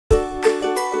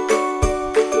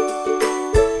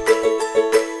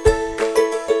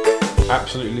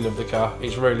absolutely love the car.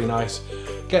 It's really nice.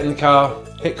 Get in the car,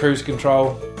 hit cruise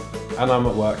control, and I'm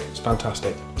at work. It's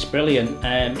fantastic. It's brilliant.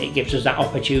 It gives us that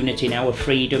opportunity now of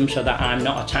freedom, so that I'm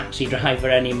not a taxi driver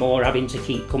anymore, having to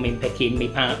keep picking my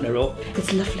partner up.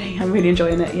 It's lovely. I'm really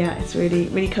enjoying it. Yeah, it's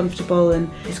really comfortable, and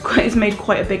it's made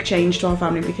quite a big change to our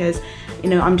family because, you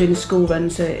know, I'm doing a school run,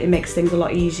 so it makes things a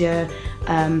lot easier.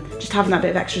 Just having that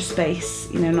bit of extra space,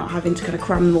 you know, not having to kind of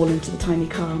cram them all into the tiny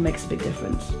car makes a big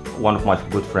difference. One of my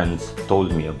good friends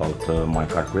told me about my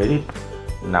car credit.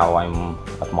 Now I'm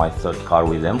at my third car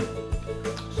with them.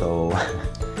 So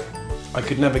I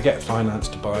could never get finance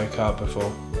to buy a car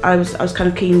before. I was kind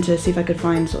of keen to see if I could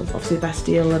find sort of obviously the best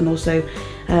deal, and also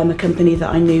a company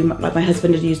that I knew, like my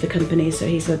husband had used the company, so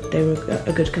he said they were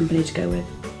a good company to go with.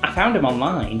 I found them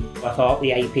online. I thought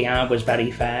the APR was very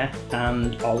fair,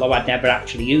 and although I'd never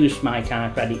actually used my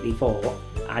car credit before,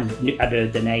 I'd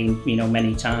heard the name, you know,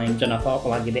 many times, and I thought,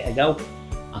 well, I'll give it a go.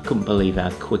 I couldn't believe how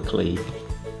quickly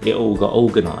it all got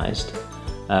organised,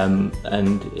 and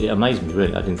it amazed me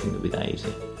really. I didn't think it would be that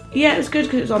easy. Yeah, it was good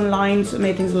because it was online, so it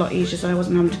made things a lot easier, so I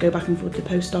wasn't having to go back and forth to the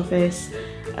post office,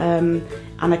 and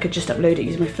I could just upload it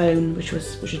using my phone, which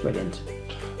was brilliant.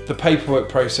 The paperwork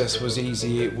process was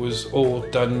easy. It was all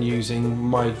done using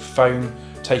my phone,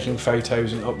 taking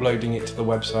photos and uploading it to the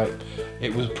website.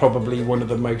 It was probably one of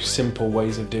the most simple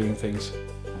ways of doing things.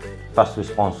 fast,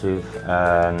 responsive,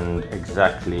 and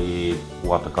exactly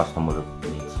what the customer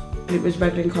needs. It was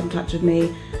regularly in contact with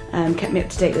me, kept me up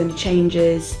to date with any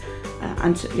changes,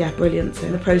 and yeah, brilliant.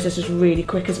 So the process was really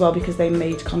quick as well because they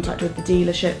made contact with the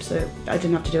dealership, so I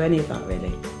didn't have to do any of that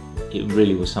really. It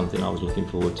really was something I was looking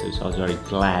forward to, so I was very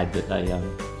glad that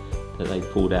they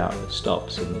pulled out the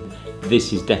stops. And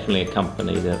this is definitely a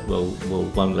company that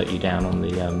won't let you down on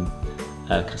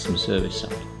the customer service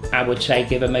side. I would say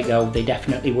give them a go. They're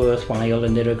definitely worthwhile,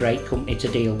 and they're a great company to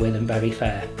deal with and very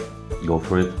fair. Go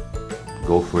for it.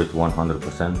 Go for it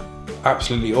 100%.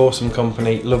 Absolutely awesome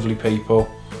company, lovely people,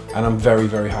 and I'm very,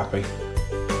 very happy.